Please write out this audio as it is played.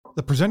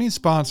The presenting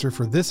sponsor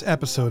for this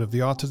episode of the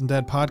Autism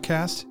Dad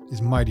podcast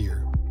is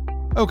Mightier.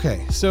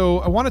 Okay, so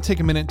I want to take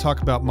a minute and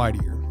talk about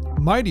Mightier.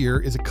 Mightier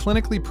is a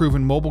clinically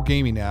proven mobile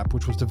gaming app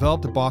which was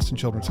developed at Boston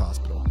Children's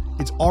Hospital.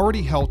 It's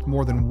already helped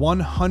more than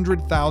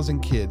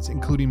 100,000 kids,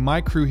 including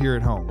my crew here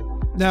at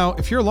home. Now,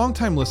 if you're a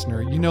longtime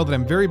listener, you know that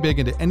I'm very big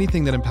into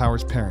anything that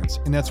empowers parents,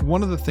 and that's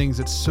one of the things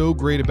that's so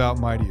great about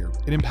Mightier.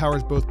 It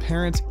empowers both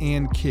parents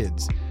and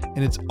kids,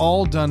 and it's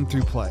all done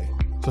through play.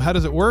 So how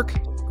does it work?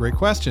 Great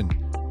question.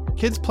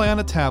 Kids play on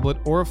a tablet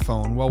or a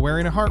phone while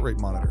wearing a heart rate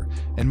monitor,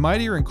 and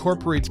Mightier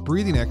incorporates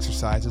breathing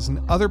exercises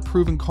and other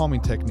proven calming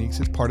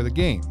techniques as part of the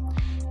game.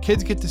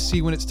 Kids get to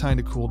see when it's time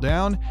to cool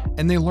down,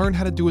 and they learn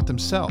how to do it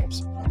themselves,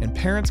 and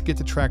parents get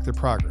to track their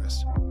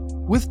progress.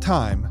 With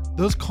time,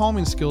 those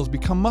calming skills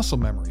become muscle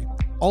memory.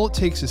 All it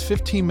takes is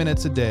 15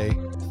 minutes a day,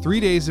 3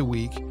 days a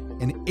week,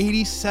 and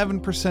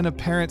 87% of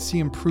parents see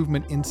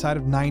improvement inside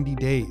of 90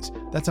 days.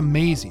 That's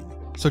amazing.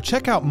 So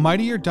check out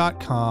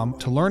mightier.com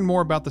to learn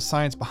more about the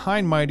science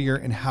behind Mightier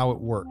and how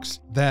it works.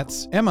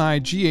 That's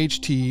mightier.com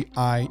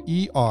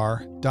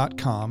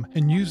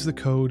and use the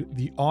code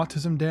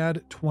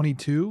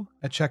TheAutismDad22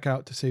 at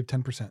checkout to save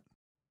 10%.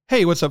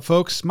 Hey, what's up,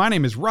 folks? My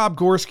name is Rob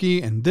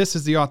Gorski, and this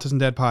is the Autism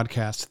Dad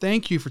podcast.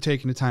 Thank you for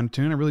taking the time to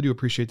tune in. I really do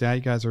appreciate that.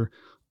 You guys are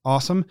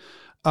awesome.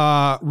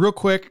 Real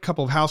quick, a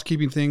couple of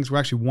housekeeping things.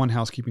 Well, actually one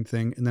housekeeping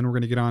thing, and then we're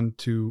going to get on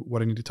to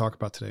what I need to talk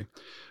about today.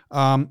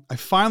 I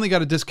finally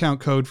got a discount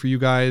code for you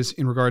guys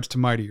in regards to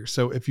Mightier.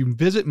 So if you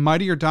visit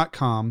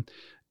mightier.com,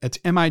 it's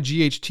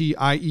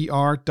mightier.com,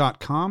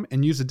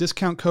 and use the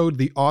discount code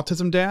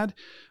TheAutismDad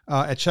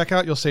at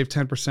checkout, you'll save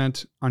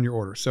 10% on your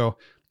order. So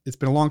it's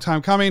been a long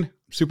time coming. I'm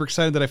super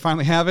excited that I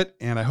finally have it,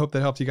 and I hope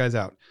that helped you guys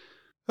out.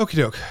 Okie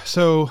doke.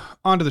 So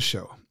on to the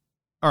show.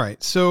 All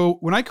right. So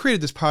when I created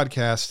this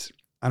podcast,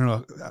 I don't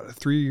know,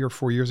 3 or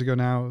 4 years ago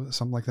now,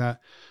 something like that,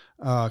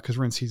 because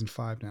we're in season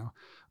 5 now,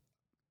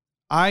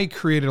 I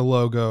created a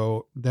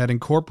logo that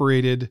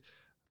incorporated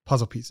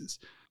puzzle pieces.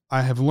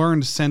 I have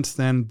learned since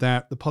then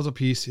that the puzzle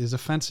piece is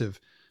offensive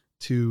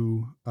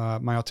to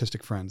my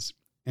autistic friends.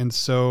 And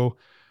so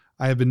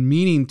I have been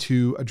meaning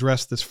to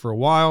address this for a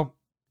while.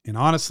 And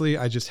honestly,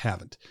 I just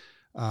haven't.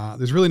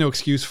 There's really no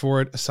excuse for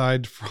it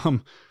aside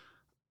from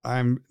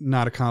I'm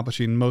not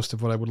accomplishing most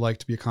of what I would like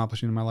to be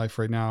accomplishing in my life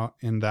right now.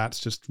 And that's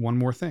just one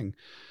more thing.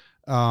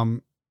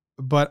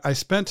 But I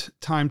spent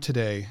time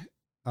today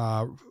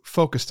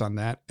focused on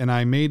that, and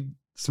I made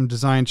some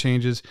design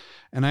changes,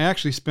 and I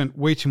actually spent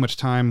way too much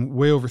time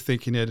way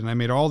overthinking it. And I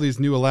made all these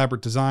new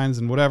elaborate designs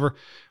and whatever.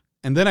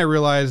 And then I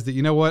realized that,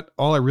 you know what,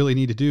 all I really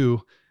need to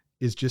do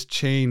is just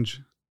change,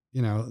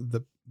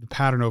 the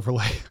pattern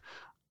overlay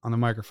on the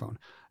microphone.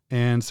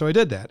 And so I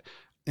did that.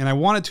 And I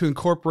wanted to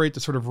incorporate the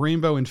sort of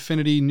rainbow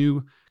infinity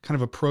new kind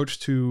of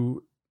approach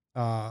to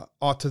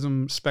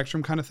autism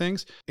spectrum kind of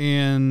things.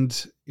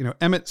 And,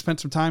 Emmett spent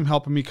some time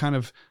helping me kind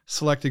of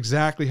select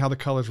exactly how the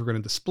colors were going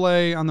to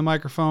display on the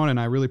microphone. And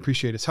I really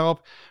appreciate his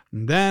help.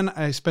 And then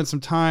I spent some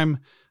time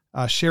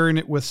sharing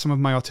it with some of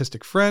my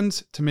autistic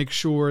friends to make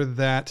sure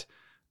that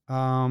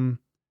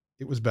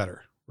it was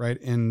better,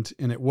 right? And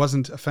it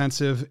wasn't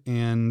offensive,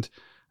 and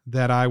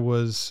that I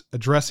was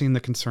addressing the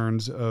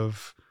concerns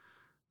of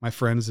my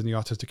friends in the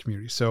autistic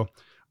community. So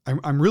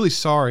I'm really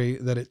sorry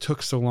that it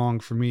took so long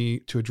for me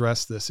to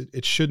address this.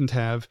 It shouldn't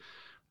have.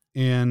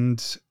 And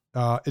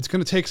it's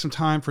going to take some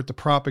time for it to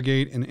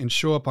propagate and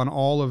show up on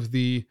all of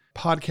the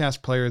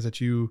podcast players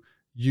that you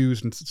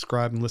use and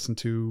subscribe and listen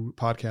to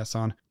podcasts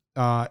on.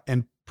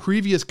 And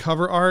previous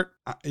cover art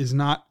is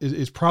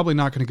probably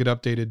not going to get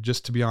updated,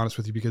 just to be honest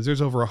with you, because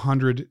there's over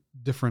 100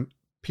 different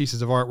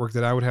pieces of artwork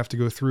that I would have to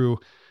go through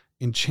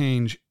and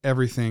change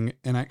everything.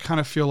 And I kind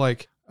of feel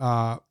like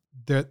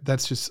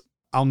that's just,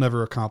 I'll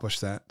never accomplish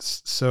that.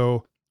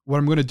 So what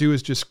I'm going to do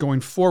is just going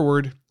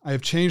forward, I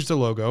have changed the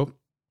logo,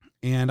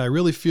 and I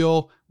really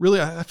feel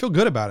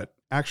good about it.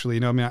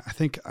 Actually, I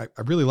think I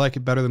really like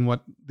it better than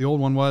what the old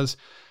one was.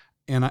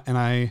 And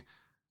I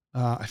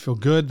feel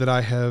good that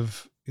I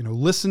have,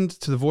 listened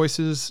to the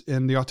voices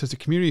in the autistic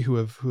community who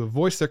have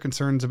voiced their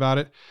concerns about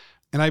it.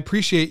 And I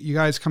appreciate you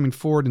guys coming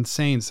forward and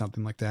saying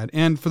something like that.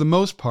 And for the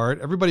most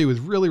part, everybody was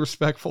really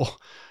respectful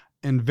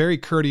and very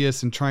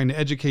courteous and trying to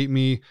educate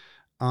me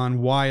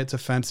on why it's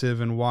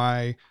offensive and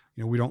why,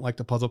 we don't like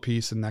the puzzle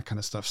piece and that kind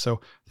of stuff. So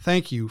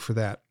thank you for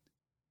that.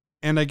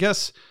 And I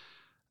guess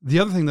the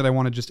other thing that I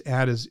want to just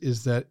add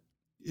is that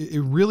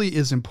it really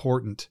is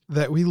important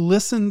that we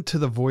listen to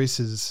the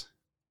voices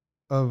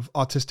of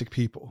autistic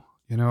people.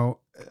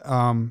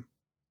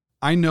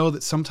 I know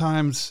that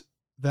sometimes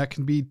that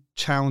can be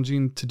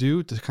challenging to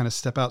do, to kind of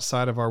step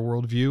outside of our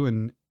worldview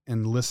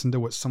and listen to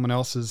what someone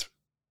else's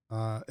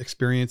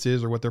experience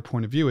is or what their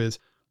point of view is.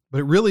 But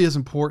it really is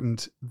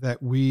important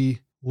that we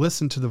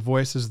listen to the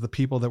voices of the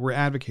people that we're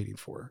advocating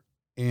for.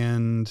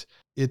 And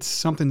it's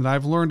something that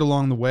I've learned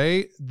along the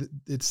way.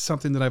 It's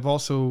something that I've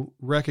also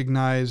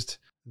recognized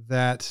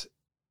that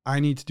I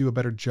need to do a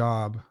better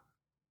job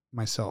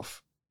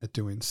myself at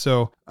doing.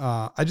 So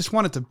I just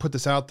wanted to put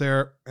this out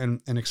there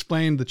and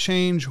explain the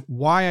change,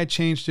 why I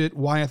changed it,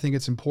 why I think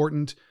it's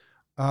important.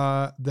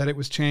 that it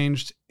was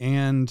changed,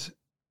 and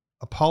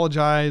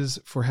apologize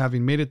for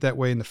having made it that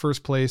way in the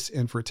first place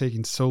and for it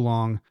taking so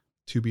long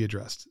to be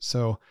addressed.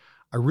 So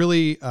I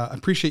really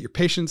appreciate your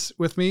patience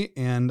with me,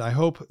 and I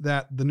hope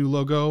that the new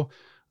logo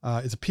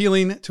is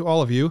appealing to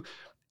all of you,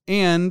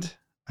 and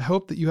I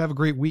hope that you have a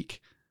great week.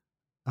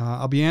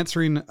 I'll be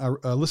answering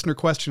a listener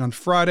question on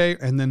Friday,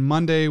 and then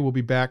Monday we'll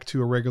be back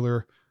to a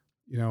regular,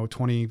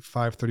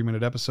 25,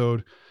 30-minute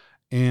episode,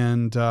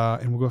 and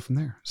we'll go from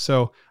there.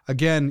 So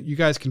again, you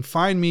guys can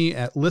find me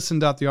at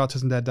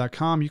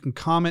listen.theautismdad.com. You can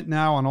comment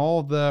now on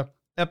all the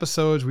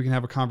episodes. We can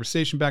have a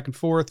conversation back and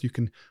forth. You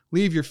can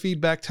leave your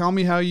feedback. Tell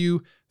me how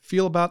you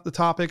feel about the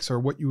topics or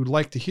what you would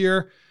like to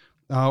hear.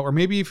 Or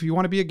maybe if you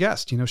want to be a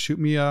guest, shoot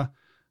me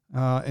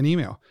an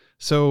email.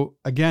 So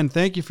again,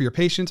 thank you for your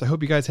patience. I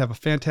hope you guys have a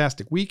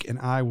fantastic week, and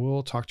I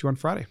will talk to you on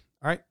Friday.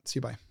 All right. See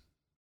you. Bye.